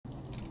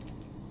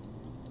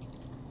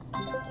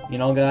You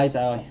know, guys,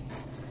 I've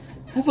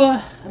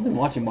been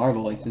watching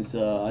Marvel like since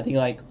I think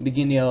like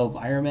beginning of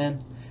Iron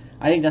Man.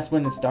 I think that's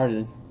when it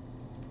started,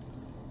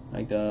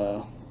 like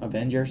the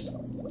Avengers.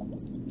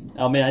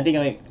 Oh man, I think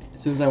like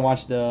as soon as I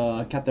watched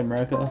the Captain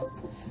America,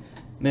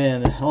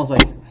 man, I was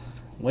like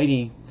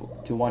waiting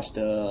to watch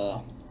the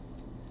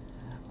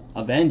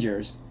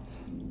Avengers,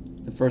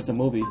 the first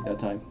movie that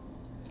time.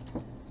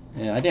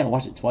 And I think I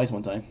watched it twice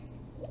one time.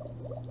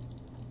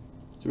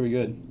 It's really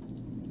good.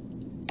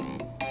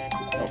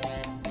 Oh.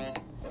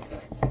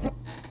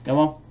 Come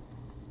on.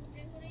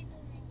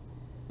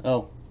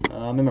 Oh,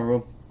 I'm in my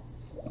room.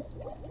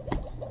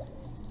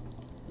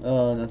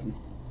 Nothing.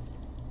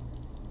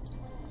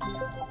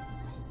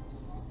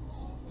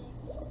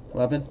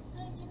 What happened?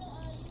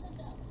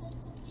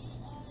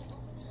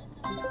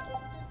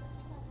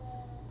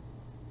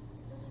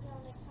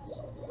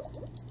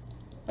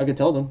 I could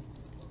tell them.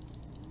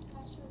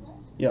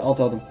 Yeah, I'll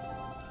tell them.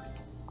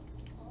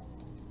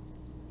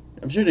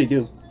 I'm sure they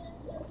do.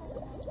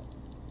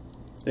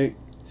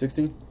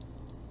 16?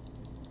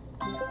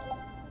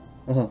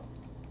 Uh-huh.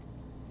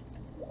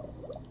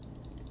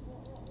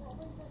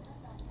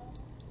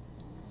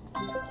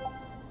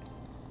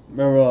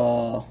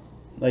 Remember,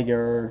 like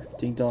your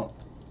ding dong?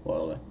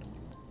 Well,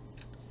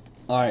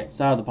 alright,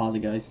 sorry to pause it,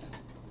 guys.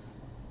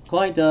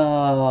 Quite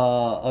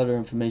other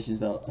information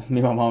that me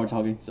and my mom were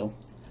talking, so.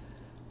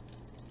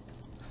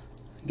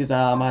 Guess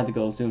I might have to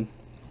go soon.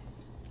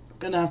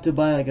 Gonna have to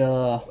buy like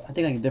I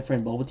think like a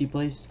different bubble tea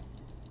place.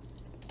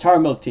 Tar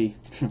milk tea,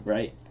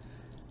 right?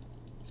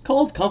 It's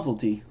called Comfort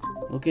Tea.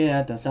 Located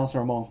at the South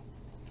Star Mall.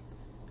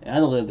 And I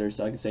don't live there,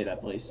 so I can say that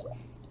place.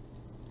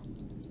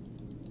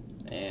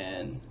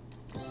 And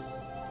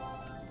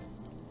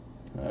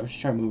I was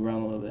just trying to move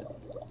around a little bit.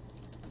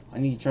 I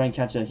need to try and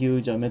catch a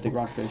huge mythic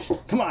rockfish.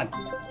 Come on!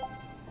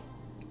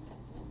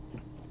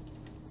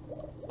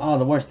 Oh,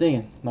 the worst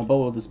thing, my boat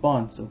will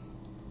despawn, so.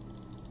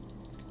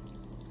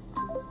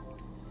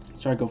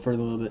 Let's try to go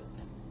further a little bit.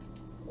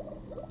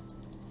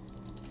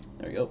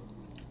 There we go.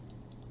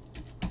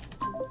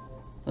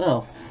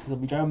 Oh, I'll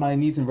be driving my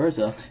Nissan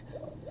Versa.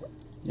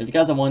 If you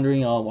guys are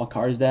wondering what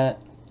car is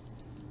that,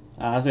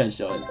 I was gonna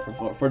show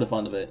it for the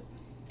fun of it.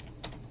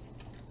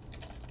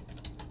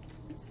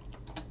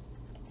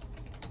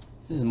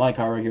 This is my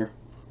car right here.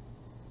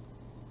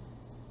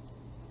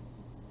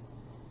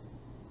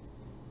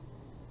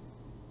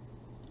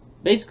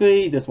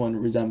 Basically, this one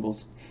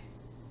resembles.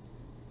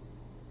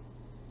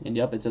 And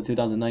yep, it's a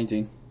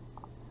 2019.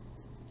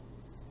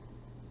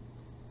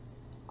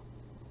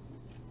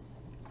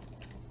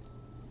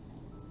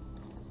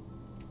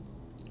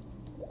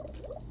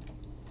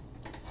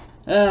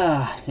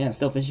 Yeah,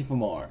 still fishing for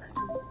more.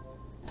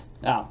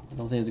 I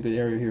don't think it's a good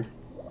area here.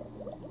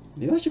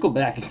 Maybe I should go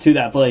back to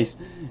that place,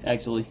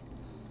 actually.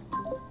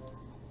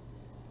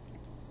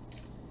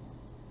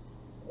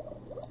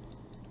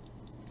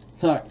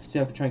 Alright, see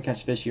if I can try and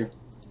catch fish here.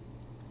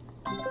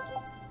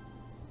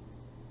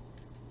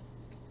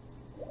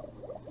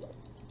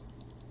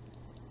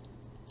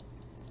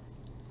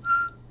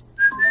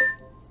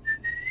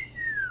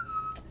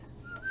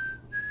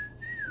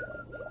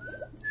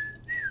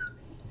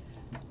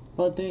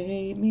 But they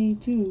hate me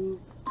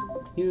too.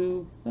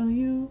 You.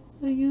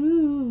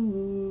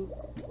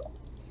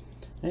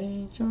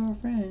 Ain't your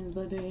friends,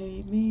 but they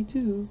hate me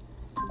too.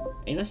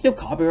 Ain't that still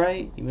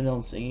copyright? Even though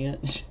I'm singing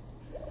it?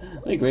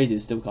 Like crazy,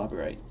 it's still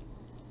copyright.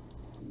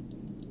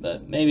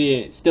 But maybe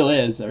it still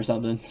is or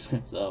something.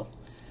 So,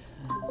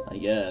 I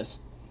guess.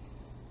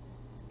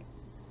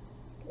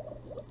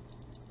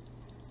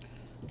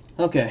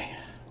 Okay,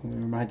 we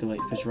might have to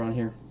like fish around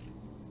here.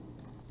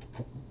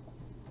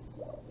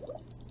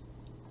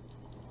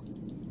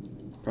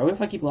 Probably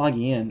if I keep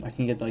logging in, I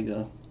can get like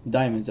the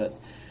diamonds at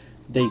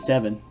day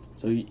 7.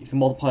 So if you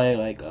multiply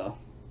like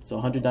so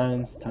 100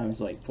 diamonds times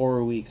like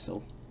 4 weeks,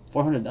 so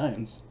 400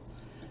 diamonds.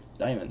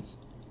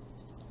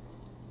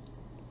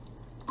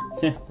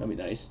 Yeah, that'd be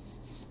nice.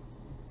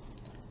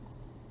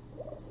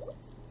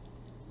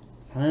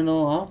 I don't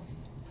know. I'm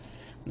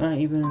not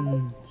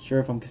even sure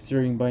if I'm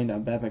considering buying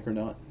that backpack or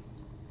not.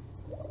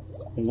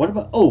 What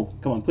about? Oh,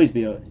 come on! Please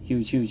be a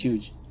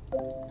huge.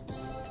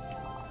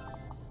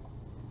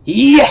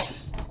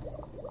 Yes!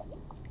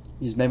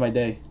 You just made my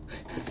day.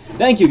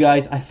 Thank you,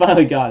 guys. I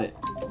finally got it.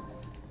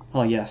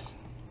 Oh yes.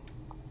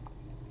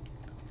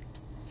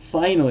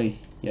 Finally.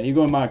 Yeah, you're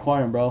going to my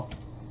aquarium, bro.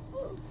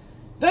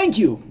 Thank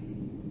you.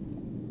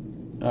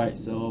 All right,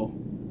 so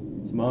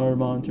smart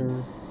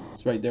monitor.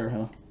 It's right there,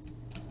 huh?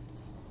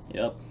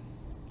 Yep.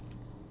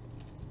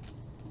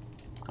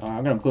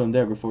 I'm gonna put him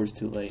there before it's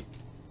too late.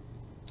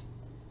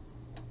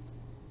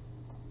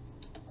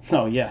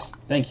 Oh yes,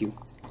 thank you.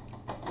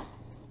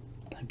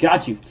 I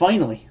got you,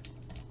 finally.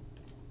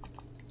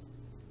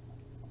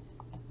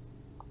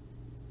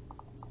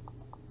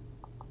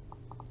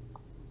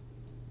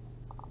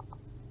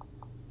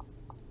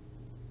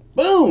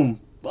 Boom!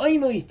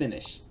 Finally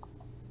finished.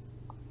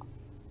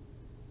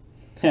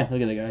 Look at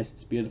that, guys.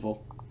 It's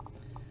beautiful.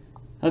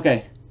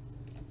 Okay.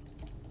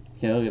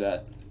 Yeah, look at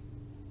that.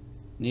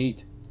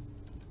 Neat.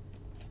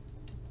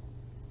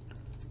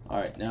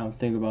 Alright, now I'm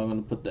thinking about I'm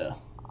gonna put the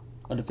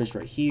other fish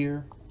right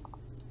here.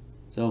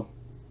 So,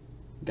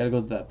 gotta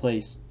go to that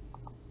place.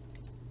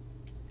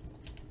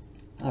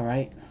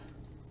 Alright.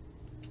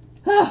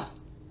 Ah!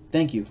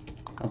 Thank you.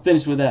 I'm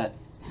finished with that.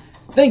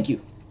 Thank you!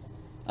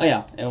 Oh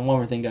yeah, and one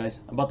more thing, guys.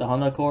 About the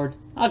Honda Accord,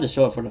 I'll just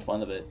show it for the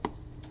fun of it.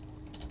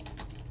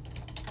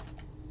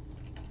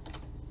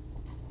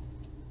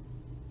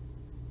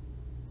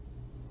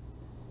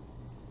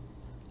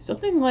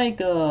 Something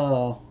like,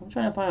 I'm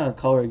trying to find a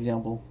color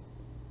example.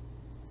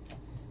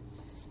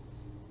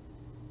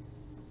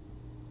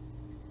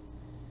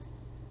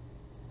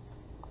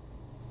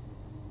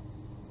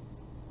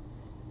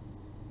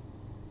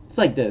 It's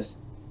like this.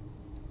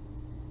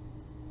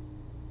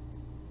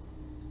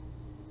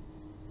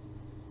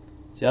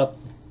 Yep.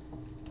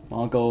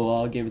 My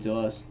uncle gave it to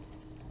us.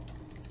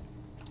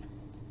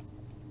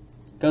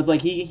 Cause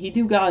like he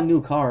do got a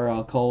new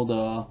car called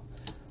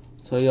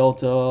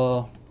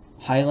Toyota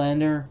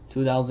Highlander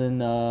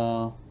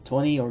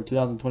 2020 or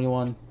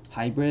 2021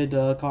 hybrid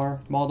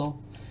car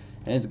model,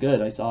 and it's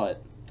good. I saw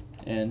it,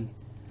 and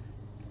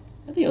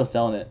I think he was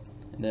selling it,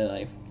 and then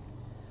I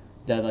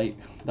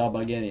thought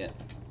about getting it,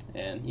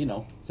 and you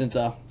know, since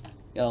got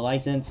a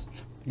license,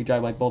 you can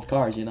drive like both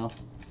cars, you know.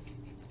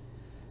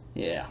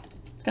 Yeah,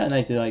 it's kind of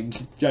nice to like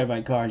just drive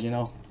by cars, you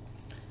know,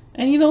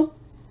 and you know,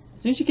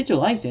 as soon as you get your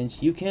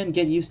license, you can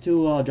get used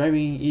to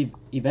driving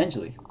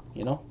eventually,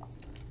 you know.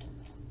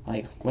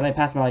 Like when I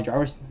passed my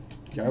driver's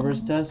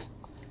test,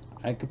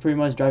 I could pretty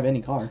much drive any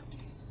car.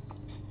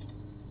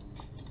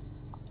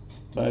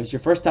 But if it's your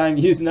first time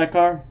using that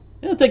car,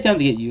 it'll take time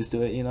to get used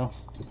to it, you know.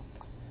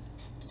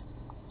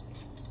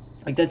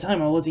 Like that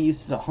time I wasn't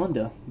used to the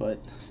Honda, but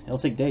it'll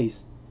take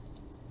days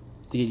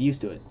to get used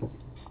to it.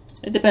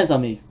 It depends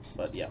on me,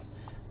 but yeah.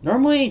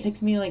 Normally it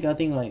takes me like I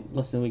think like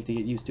less than a week to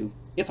get used to,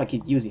 if I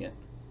keep using it.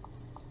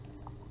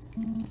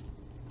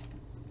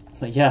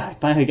 But yeah, I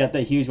finally got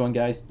that huge one,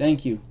 guys.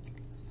 Thank you.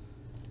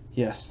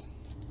 Yes.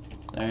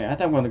 Alright, I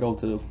think I'm gonna go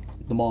to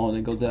the mall and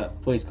then go to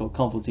that place called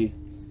Comforty.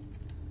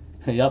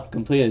 Yup,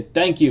 completed.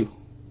 Thank you.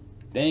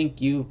 Thank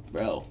you,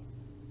 bro.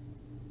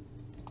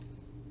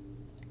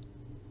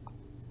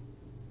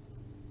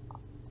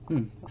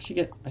 I should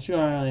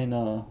go in,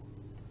 I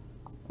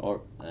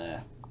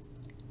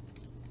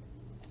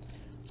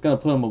was gonna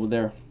put them over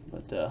there,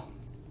 but,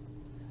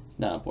 it's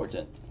not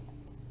important.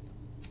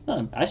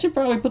 I should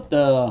probably put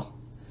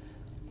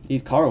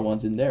these car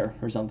ones in there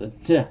or something.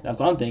 Yeah, that's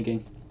what I'm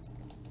thinking.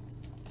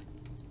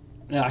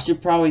 Yeah, I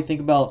should probably think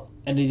about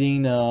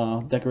editing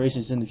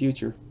decorations in the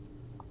future.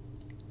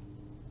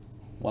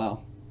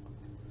 Wow.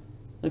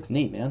 Looks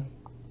neat, man.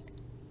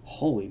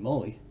 Holy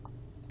moly.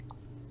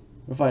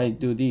 What if I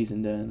do these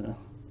and then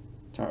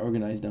try to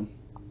organize them?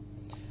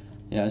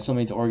 Yeah, there's so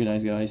many to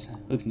organize, guys.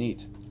 Looks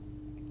neat.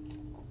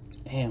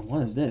 And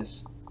what is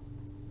this?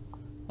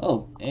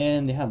 Oh,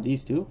 and they have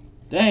these too?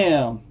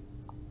 Damn!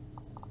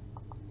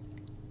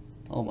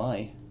 Oh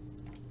my.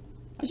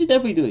 I should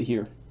definitely do it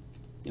here.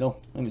 You know,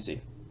 let me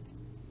see.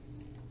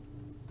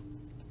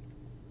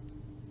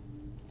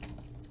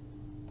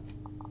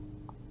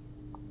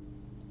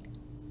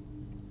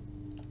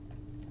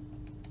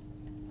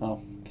 Oh,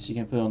 guess you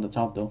can't put it on the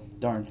top though.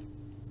 Darn.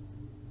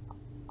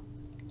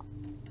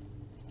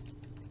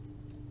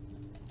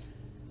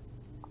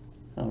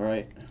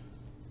 Alright.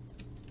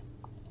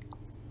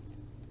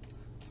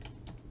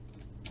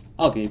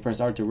 Okay, press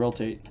R to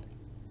rotate.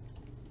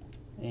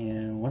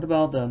 And what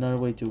about another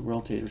way to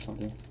rotate or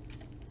something?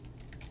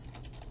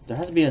 There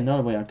has to be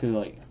another way I could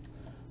like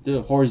do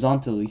it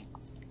horizontally.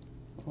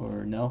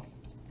 Or no?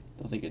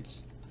 I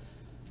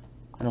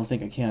don't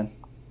think I can.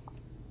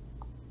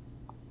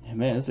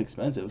 Man, it's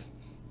expensive.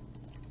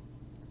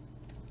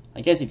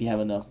 I guess if you have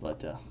enough, but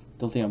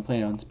don't think I'm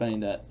planning on spending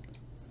that.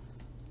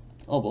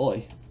 Oh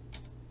boy.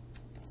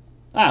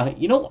 Ah,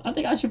 you know, I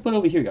think I should put it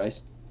over here,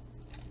 guys.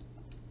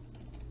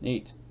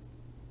 Neat.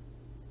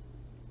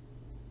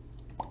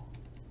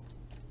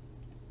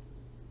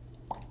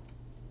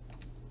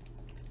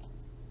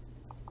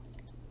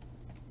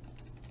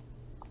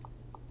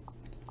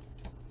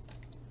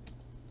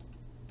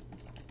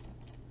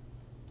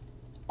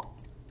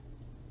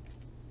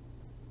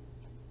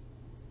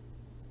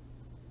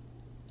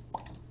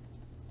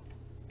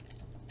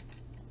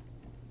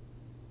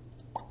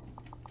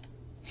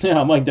 Yeah,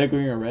 I'm like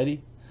decorating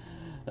already.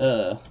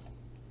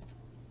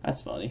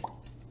 That's funny.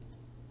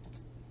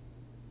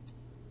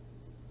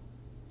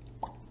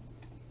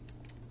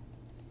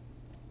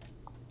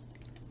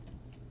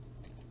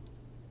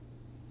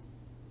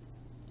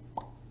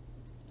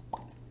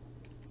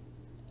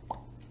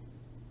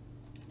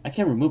 I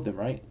can't remove them,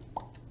 right?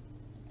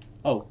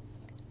 Oh.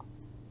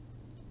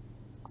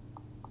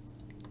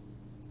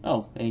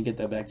 Oh, and you get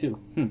that back too.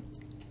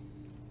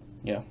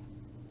 Yeah.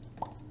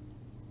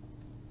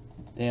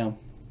 Damn.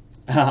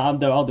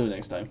 I'll do it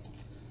next time.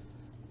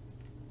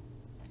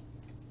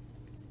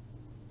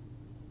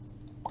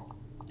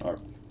 Or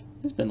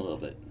it's been a little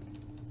bit.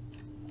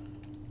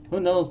 Who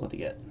knows what to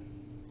get?